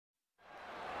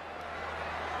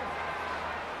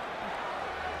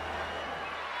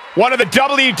One of the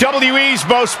WWE's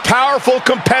most powerful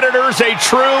competitors, a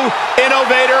true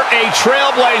innovator, a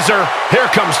trailblazer. Here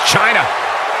comes Chyna.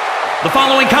 The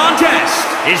following contest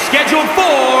is scheduled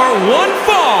for one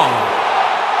fall.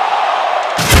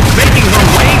 Making her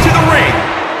way to the ring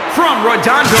from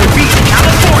Redondo Beach,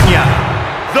 California,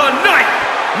 the Ninth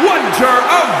Wonder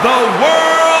of the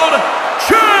World,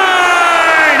 Chyna!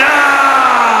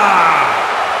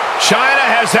 Chyna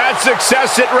has had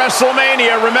success at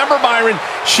WrestleMania. Remember, Byron,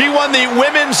 she won the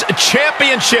Women's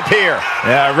Championship here.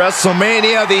 Yeah,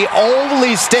 WrestleMania, the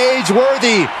only stage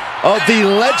worthy of the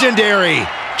legendary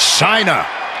Chyna.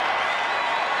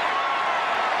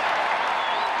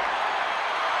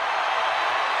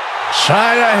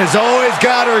 Chyna has always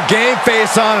got her game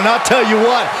face on, and I'll tell you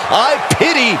what, I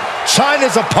pity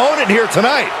Chyna's opponent here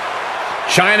tonight.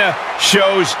 Chyna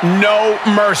shows no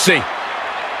mercy.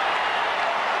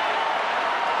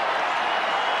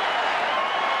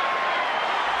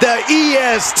 The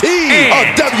EST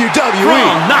of WWE.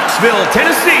 From Knoxville,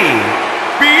 Tennessee,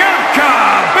 Bianca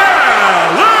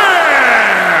Belair.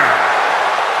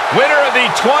 Winner of the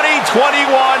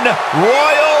 2021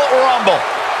 Royal Rumble.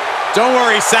 Don't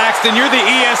worry, Saxton, you're the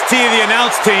EST of the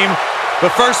announce team.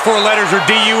 The first four letters are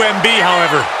D-U-M-B,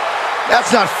 however. That's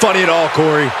not funny at all,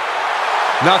 Corey.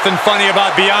 Nothing funny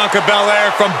about Bianca Belair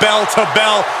from bell to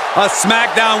bell, a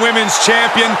SmackDown Women's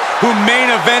Champion who main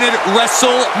evented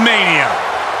WrestleMania.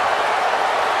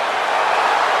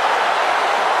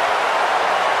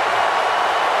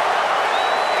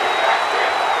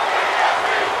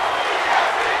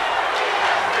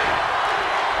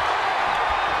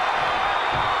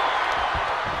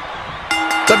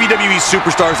 WWE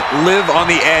superstars live on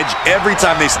the edge every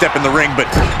time they step in the ring, but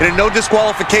in a no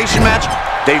disqualification match,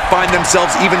 they find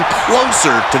themselves even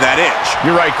closer to that edge.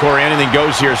 You're right, Corey. Anything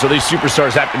goes here, so these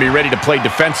superstars have to be ready to play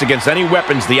defense against any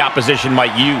weapons the opposition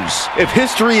might use. If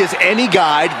history is any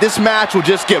guide, this match will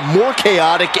just get more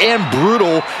chaotic and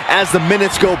brutal as the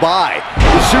minutes go by.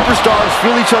 The superstars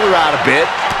feel each other out a bit,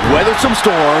 weather some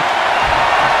storm.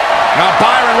 Now,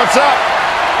 Byron, what's up?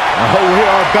 Oh, we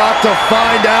are about to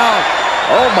find out.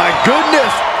 Oh, my goodness.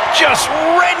 Just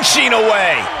wrenching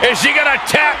away. Is she going to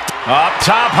tap? Up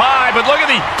top high, but look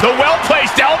at the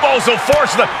well-placed elbows will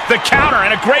force the counter,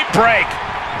 and a great break.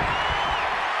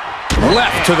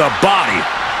 Left to the body.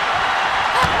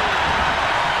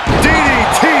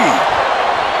 DDT.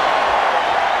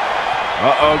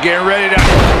 Uh-oh, getting ready to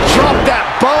drop that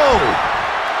bow.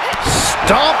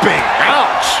 Stomping.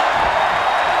 Ouch.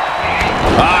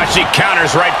 She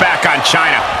counters right back on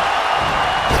Chyna.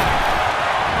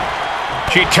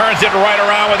 She turns it right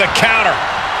around with a counter.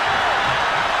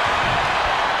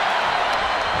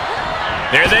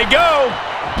 There they go.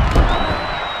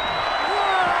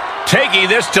 Taking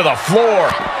this to the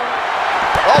floor.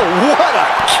 Oh, what a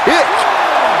kick.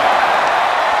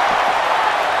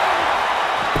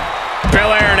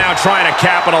 Belair now trying to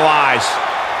capitalize.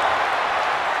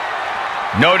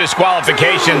 No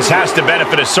disqualifications has to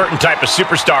benefit a certain type of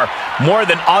superstar more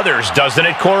than others, doesn't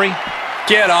it, Corey?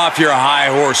 Get off your high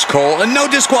horse, Cole. A no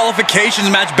disqualifications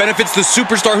match benefits the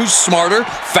superstar who's smarter,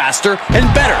 faster, and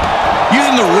better.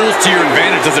 Using the rules to your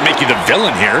advantage doesn't make you the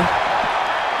villain here.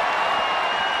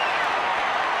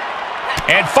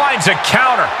 And finds a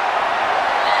counter.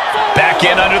 Back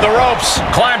in under the ropes.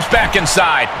 Climbs back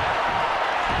inside.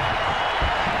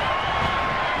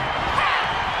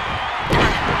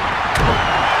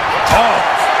 Oh,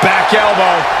 back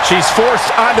elbow. She's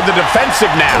forced onto the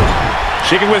defensive now.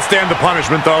 She can withstand the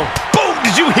punishment, though. Boom!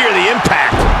 Did you hear the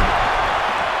impact?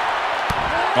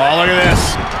 Oh, look at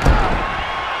this.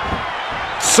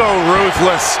 So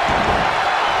ruthless.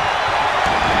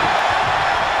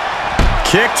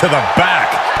 Kick to the back.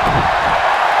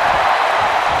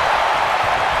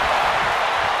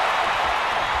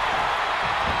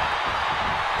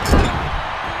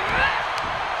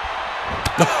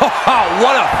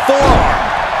 What a forearm.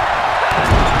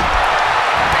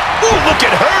 Ooh, look at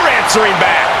her answering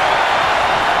back.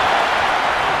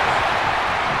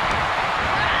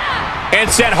 And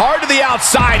sent hard to the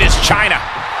outside is Chyna.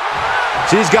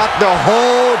 She's got the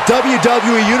whole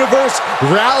WWE Universe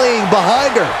rallying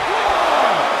behind her.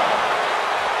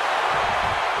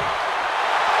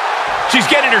 She's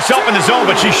getting herself in the zone,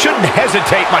 but she shouldn't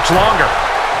hesitate much longer.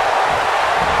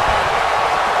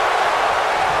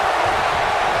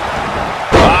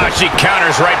 She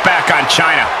counters right back on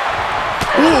Chyna.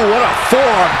 Ooh, what a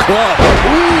forearm club.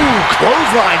 Ooh,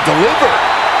 clothesline delivered.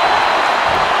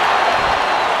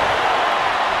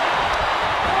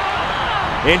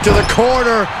 Into the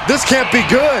corner. This can't be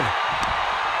good.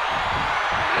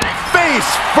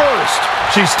 Face first.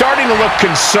 She's starting to look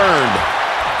concerned.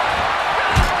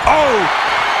 Oh,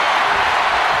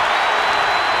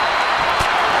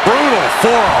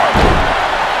 forearm.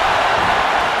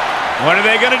 What are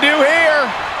they going to do here?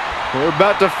 We're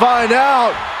about to find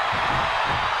out.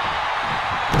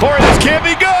 Corey, this can't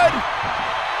be good.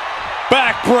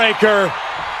 Backbreaker.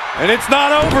 And it's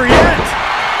not over yet.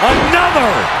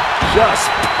 Another. Just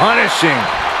punishing.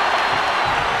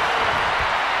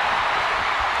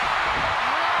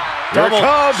 Here Double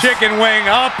comes. Chicken wing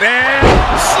up and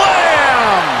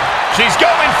slam. She's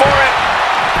going for it.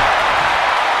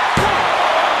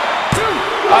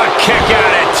 A kick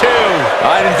out at 2.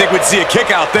 I didn't think we'd see a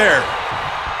kick out there.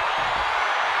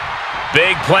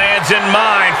 Big plans in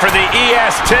mind for the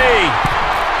EST.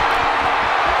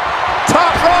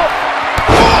 Top rope.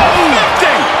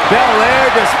 Lifting. Belair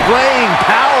displaying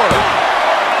power.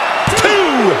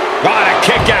 2. What a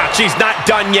kick out. She's not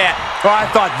done yet. oh, I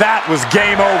thought that was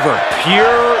game over.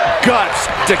 Pure guts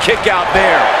to kick out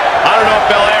there. I don't know if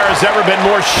Belair has ever been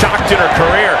more shocked in her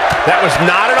career. That was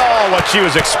not at all what she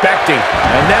was expecting.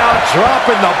 And now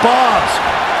dropping the bombs.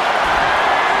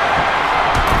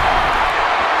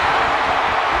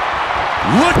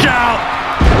 Look out.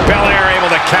 Belair able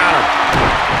to counter.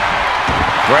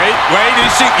 Wait,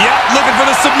 is she? Yep, looking for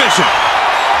the submission.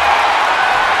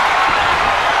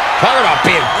 Talk about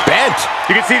being bent.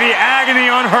 You can see the agony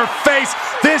on her face.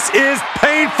 This is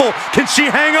painful. Can she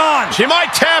hang on? She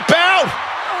might tap out.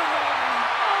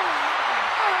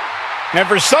 And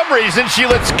for some reason, she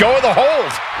lets go of the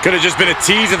hold. Could have just been a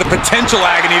tease of the potential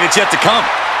agony that's yet to come.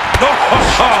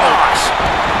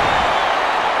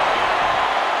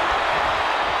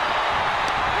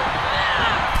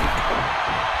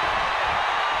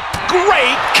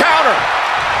 Great counter.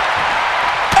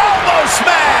 Elbow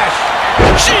smash.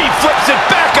 She flips it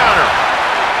back on her.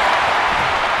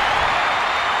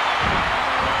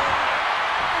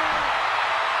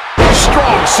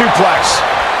 Strong suplex.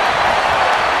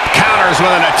 Counters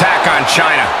with an attack on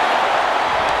Chyna.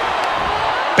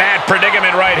 Bad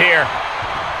predicament right here.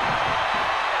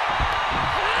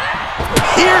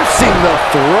 Piercing the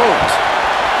throat.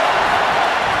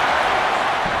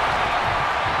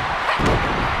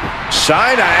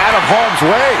 Chyna out of harm's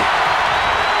way.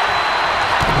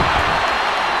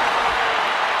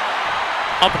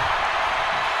 Up.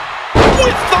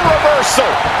 With the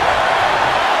reversal.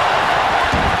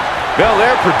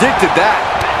 Belair predicted that.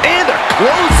 And a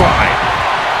clothesline.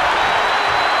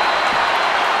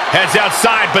 Heads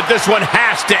outside, but this one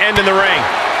has to end in the ring.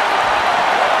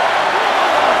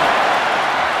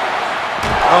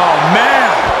 Oh, man.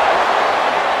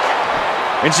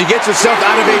 And she gets herself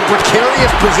out of a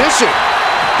precarious position.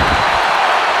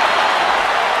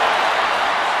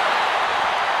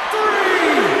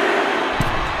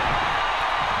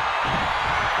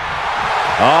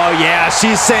 Oh, yeah,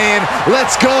 she's saying,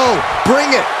 let's go, bring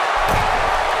it.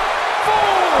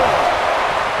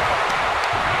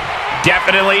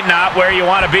 Definitely not where you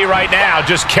want to be right now.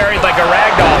 Just carried like a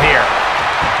rag doll here.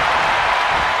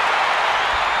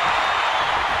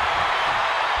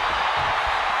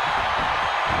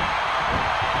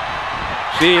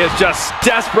 She is just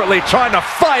desperately trying to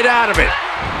fight out of it.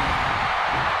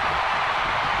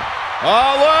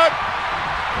 Oh, look.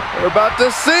 We're about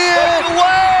to see it.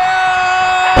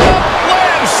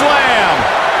 Lamb slam.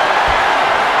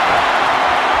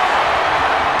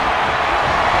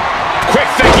 Quick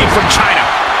thinking from Chyna.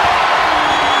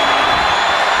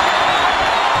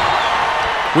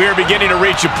 We are beginning to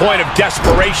reach a point of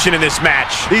desperation in this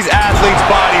match. These athletes'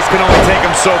 bodies can only take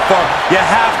them so far. You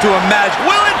have to imagine.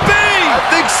 Will it be? I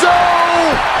think so.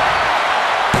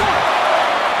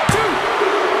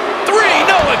 1, 2, 3.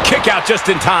 No, a kick out just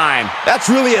in time. That's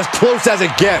really as close as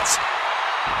it gets.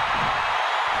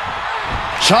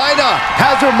 Chyna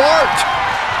has her marked.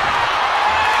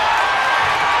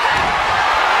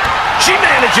 She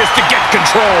manages to get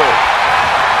control.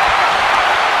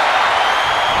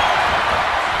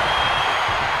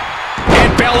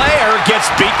 And Belair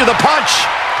gets beat to the punch.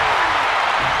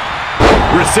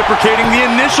 Reciprocating the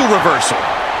initial reversal.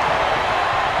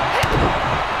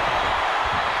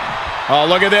 Oh,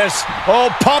 look at this. Oh,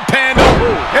 pump handle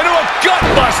into a gut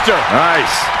buster.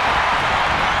 Nice.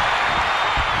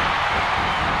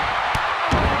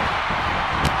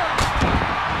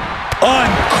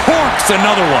 Uncorks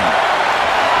another one.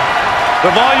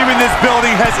 The volume in this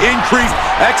building has increased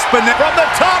exponentially. From the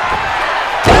top.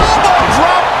 Elbow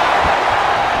drop.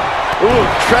 Ooh,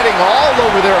 treading all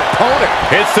over their opponent.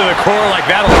 Hits to the core like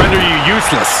that'll render you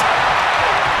useless.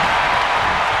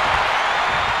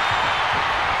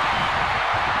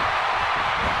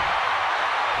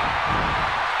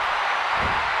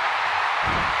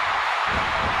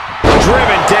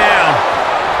 Driven down.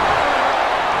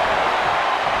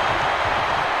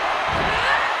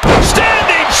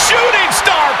 Standing shooting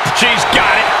star. She's got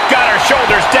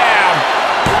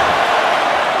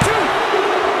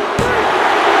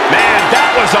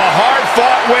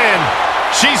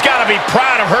got to be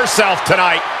proud of herself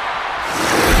tonight.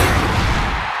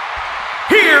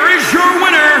 Here is your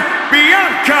winner,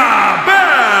 Bianca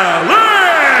Belair!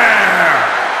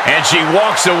 And she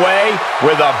walks away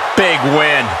with a big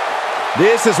win.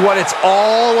 This is what it's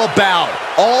all about.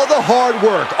 All the hard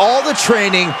work, all the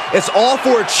training, it's all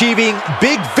for achieving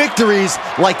big victories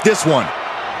like this one.